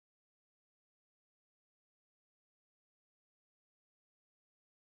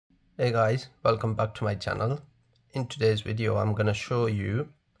Hey guys, welcome back to my channel. In today's video I'm gonna show you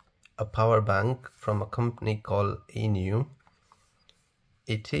a power bank from a company called INIU.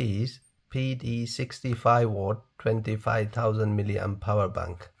 It is PD 65W 25000mAh power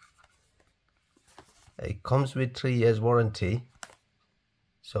bank. It comes with 3 years warranty,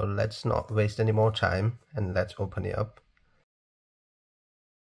 so let's not waste any more time and let's open it up.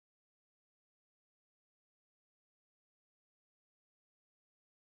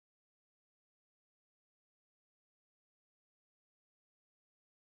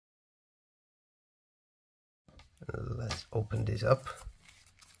 Let's open this up.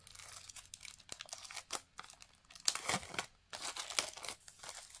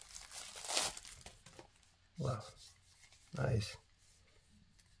 Wow, nice.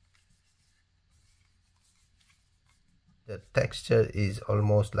 The texture is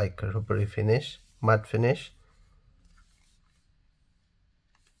almost like a rubbery finish, matte finish.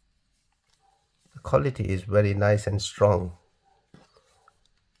 The quality is very nice and strong.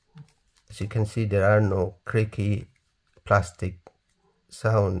 As you can see, there are no creaky plastic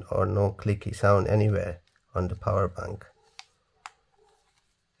sound or no clicky sound anywhere on the power bank.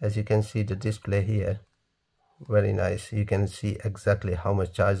 As you can see, the display here, very nice. You can see exactly how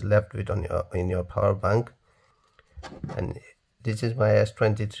much charge left with in your power bank. And this is my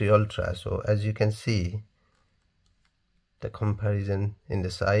S23 Ultra, so as you can see the comparison in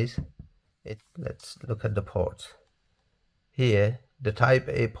the size. Let's look at the ports. Here the type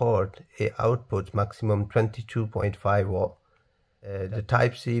A port, it outputs maximum 22.5 watt. The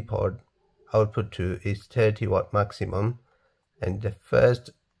type C port output to is 30 watt maximum, and the first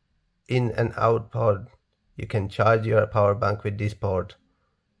in and out port, you can charge your power bank with this port,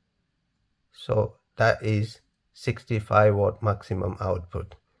 so that is 65 watt maximum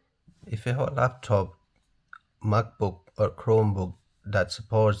output. If you have a laptop, MacBook or Chromebook that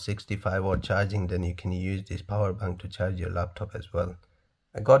supports 65 watt charging, then you can use this power bank to charge your laptop as well.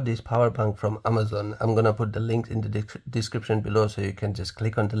 I got this power bank from Amazon. I'm gonna put the links in the description below, so you can just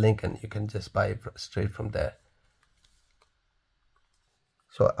click on the link and you can just buy it straight from there.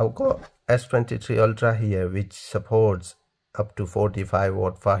 So I've got S23 Ultra here, which supports up to 45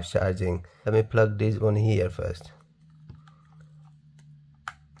 watt fast charging. Let me plug this one here first.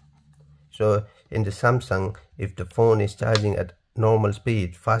 So in the Samsung, if the phone is charging at normal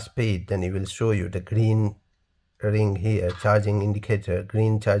speed, fast speed, then it will show you the green ring here, charging indicator,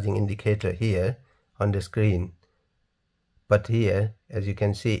 green charging indicator here on the screen. But here, as you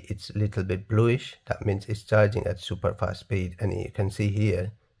can see, it's a little bit bluish. That means it's charging at super fast speed, and you can see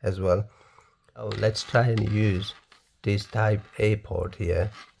here as well. Oh, let's try and use this type A port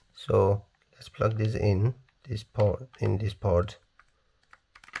here. So let's plug this in this port.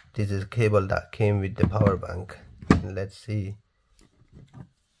 This is a cable that came with the power bank, and let's see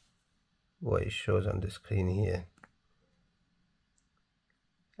what it shows on the screen here.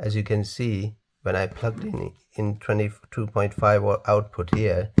 As you can see, when I plugged in 22.5 watt output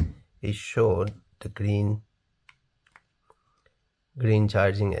here, it showed the green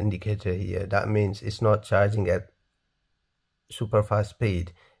charging indicator here. That means it's not charging at super fast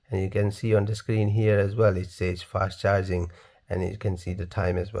speed, and you can see on the screen here as well, it says fast charging, and you can see the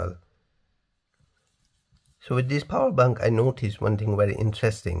time as well. So with this power bank, I noticed one thing very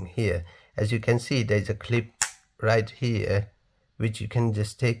interesting here. As you can see, there's a clip right here which you can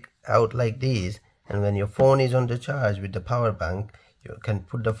just take out like this, and when your phone is on the charge with the power bank, you can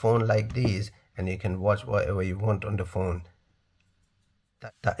put the phone like this and you can watch whatever you want on the phone.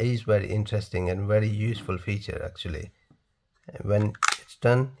 That is very interesting and very useful feature actually. And when it's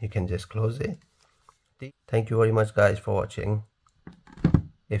done, you can just close it. Thank you very much guys for watching.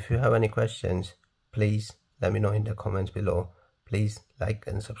 If you have any questions, please let me know in the comments below. Please like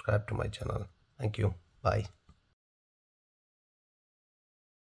and subscribe to my channel. Thank you. Bye.